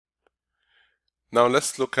Now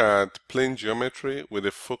let's look at plane geometry with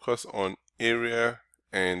a focus on area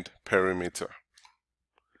and perimeter.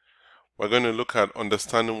 We're going to look at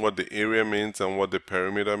understanding what the area means and what the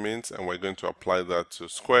perimeter means, and we're going to apply that to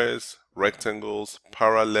squares, rectangles,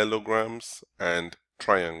 parallelograms, and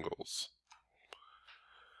triangles.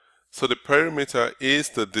 So the perimeter is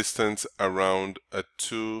the distance around a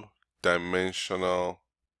two-dimensional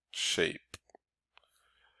shape.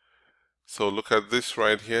 So look at this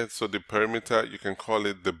right here. So the perimeter, you can call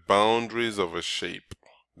it the boundaries of a shape,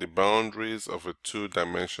 the boundaries of a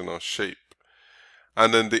two-dimensional shape.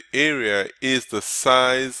 And then the area is the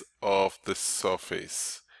size of the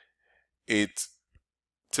surface. It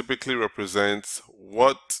typically represents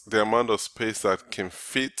what the amount of space that can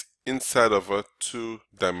fit inside of a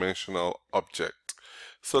two-dimensional object.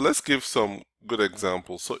 So let's give some good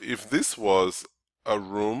examples. So if this was a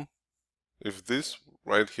room, if this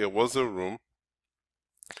right here was a room,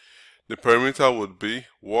 the perimeter would be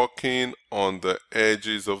walking on the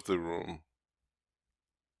edges of the room.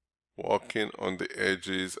 Walking on the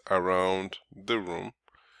edges around the room.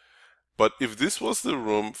 But if this was the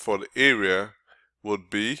room, for the area would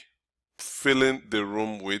be filling the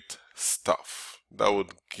room with stuff. That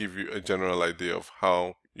would give you a general idea of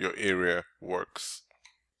how your area works.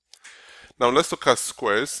 Now let's look at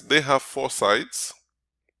squares. They have four sides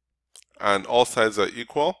and all sides are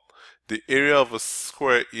equal. The area of a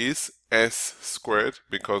square is s squared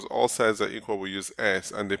because all sides are equal. We use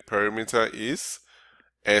s, and the perimeter is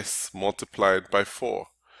s multiplied by 4.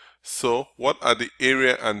 So what are the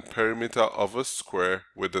area and perimeter of a square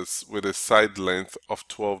with a side length of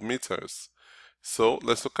 12 meters? So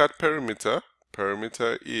let's look at perimeter.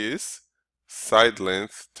 Perimeter is side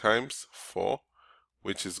length times 4,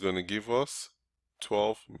 which is going to give us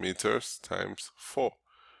 12 meters times 4,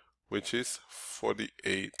 which is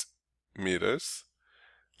 48 meters.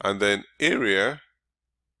 And then area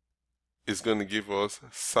is going to give us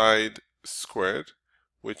side squared,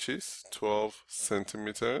 which is 12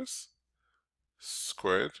 centimeters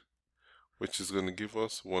squared, which is going to give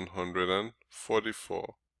us 12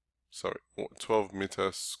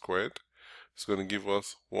 meters squared. It's going to give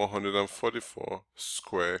us 144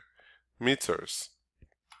 square meters.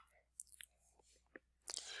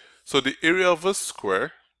 So the area of a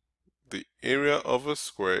square,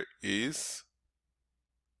 is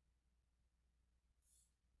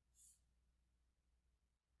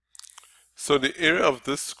So the area of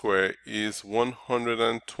this square is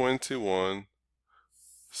 121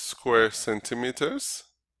 square centimeters.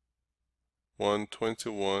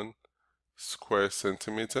 121 square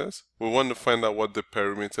centimeters. We want to find out what the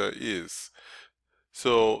perimeter is.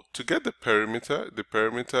 So to get the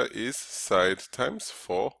perimeter is side times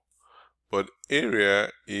 4, but area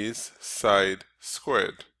is side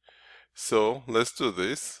squared. So let's do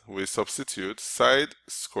this. We substitute side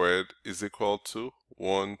squared is equal to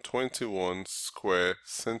 121 square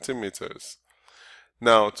centimeters.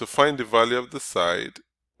 Now to find the value of the side,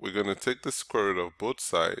 we're going to take the square root of both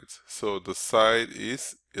sides. So the side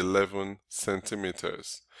is 11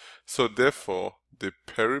 centimeters. So therefore the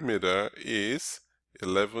perimeter is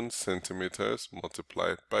 11 centimeters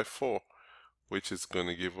multiplied by 4, which is going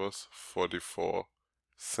to give us 44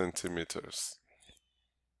 centimeters.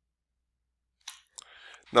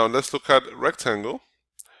 Now let's look at a rectangle.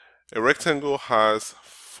 A rectangle has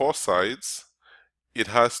 4 sides. It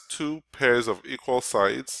has 2 pairs of equal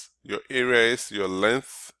sides. Your area is your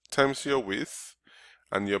length times your width,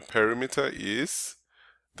 and your perimeter is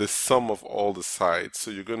the sum of all the sides.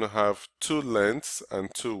 So you're going to have 2 lengths and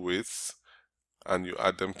 2 widths, and you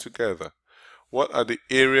add them together. What are the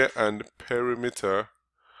area and perimeter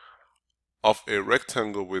of a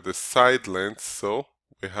rectangle with a side length? So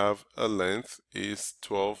we have a length is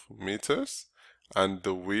 12 meters and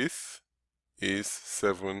the width is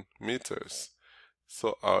 7 meters.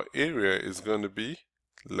 So our area is going to be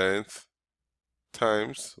length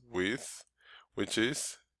times width, which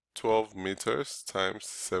is 12 meters times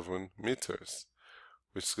 7 meters,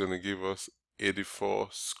 which is going to give us 84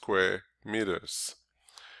 square meters.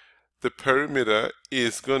 The perimeter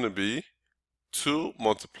is going to be 2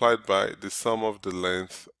 multiplied by the sum of the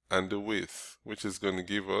length and the width, which is going to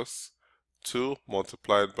give us 2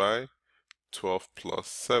 multiplied by 12 plus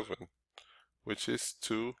 7, which is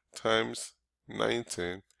 2 times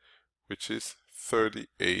 19, which is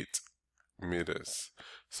 38 meters.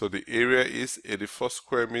 So the area is 84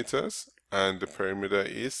 square meters and the perimeter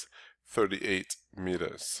is 38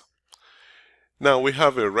 meters. Now we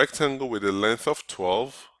have a rectangle with a length of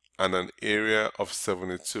 12 and an area of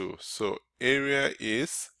 72. So area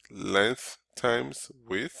is length times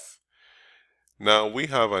width. Now we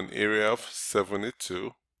have an area of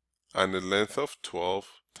 72 and a length of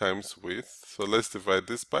 12 times width. So let's divide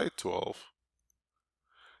this by 12.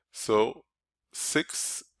 So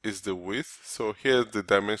 6 is the width. So here are the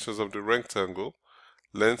dimensions of the rectangle.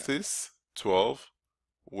 Length is 12,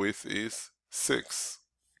 width is 6.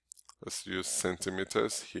 Let's use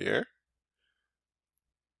centimeters here.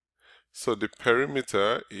 So the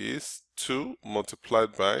perimeter is 2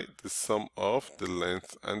 multiplied by the sum of the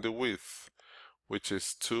length and the width, which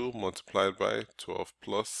is 2 multiplied by 12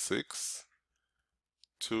 plus 6,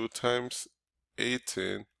 2 times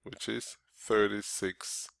 18, which is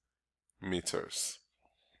 36 meters.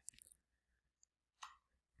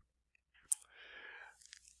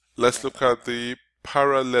 Let's look at the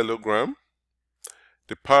parallelogram.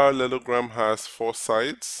 The parallelogram has 4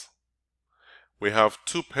 sides. We have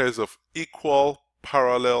 2 pairs of equal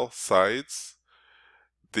parallel sides.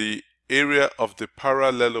 The area of the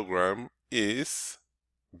parallelogram is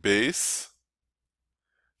base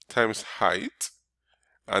times height,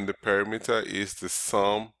 and the perimeter is the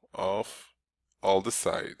sum of all the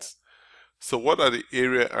sides. So what are the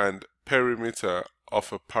area and perimeter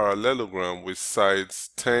of a parallelogram with sides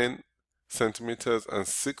 10 centimeters and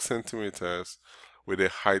 6 centimeters with a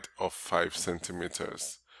height of 5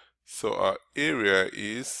 centimeters? So our area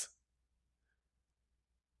is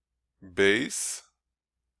base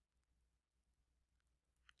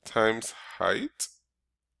times height,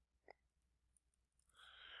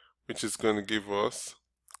 which is going to give us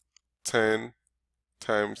 10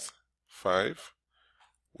 times 5,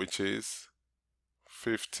 which is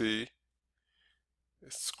 50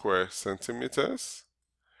 square centimeters.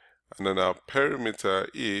 And then our perimeter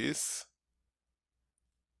is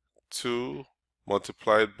 2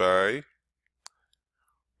 multiplied by,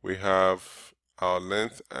 we have our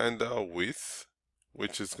length and our width,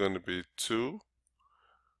 which is going to be 2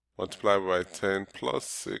 multiplied by 10 plus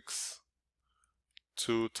 6,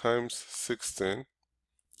 2 times 16,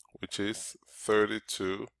 which is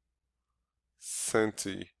 32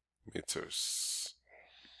 centimeters.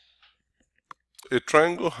 A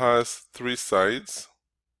triangle has 3 sides.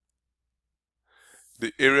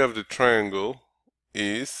 The area of the triangle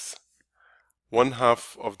is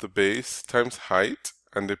 1/2 of the base times height,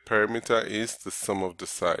 and the perimeter is the sum of the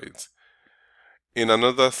sides. In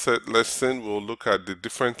another lesson, we'll look at the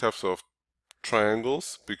different types of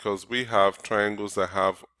triangles, because we have triangles that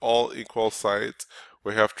have all equal sides.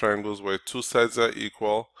 We have triangles where 2 sides are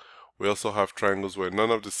equal. We also have triangles where none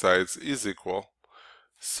of the sides is equal.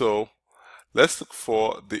 So let's look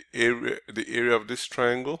for the area of this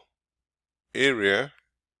triangle. Area.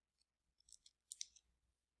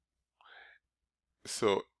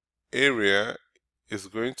 So area is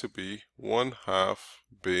going to be 1/2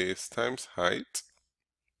 base times height.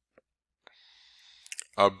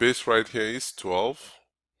 Our base right here is 12.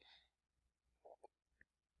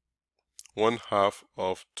 1/2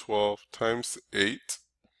 of 12 times 8.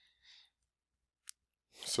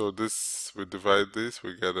 So this, we divide this,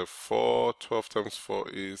 we get a 4. 12 times 4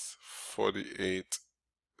 is 48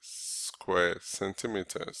 square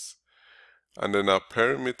centimeters. And then our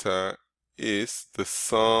perimeter is the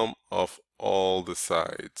sum of all the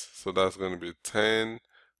sides. So that's going to be 10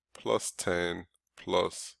 plus 10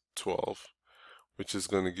 plus 12, which is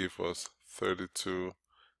going to give us 32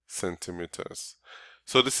 centimeters.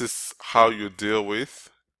 So this is how you deal with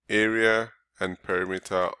area and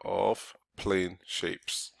perimeter of plane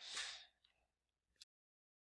shapes.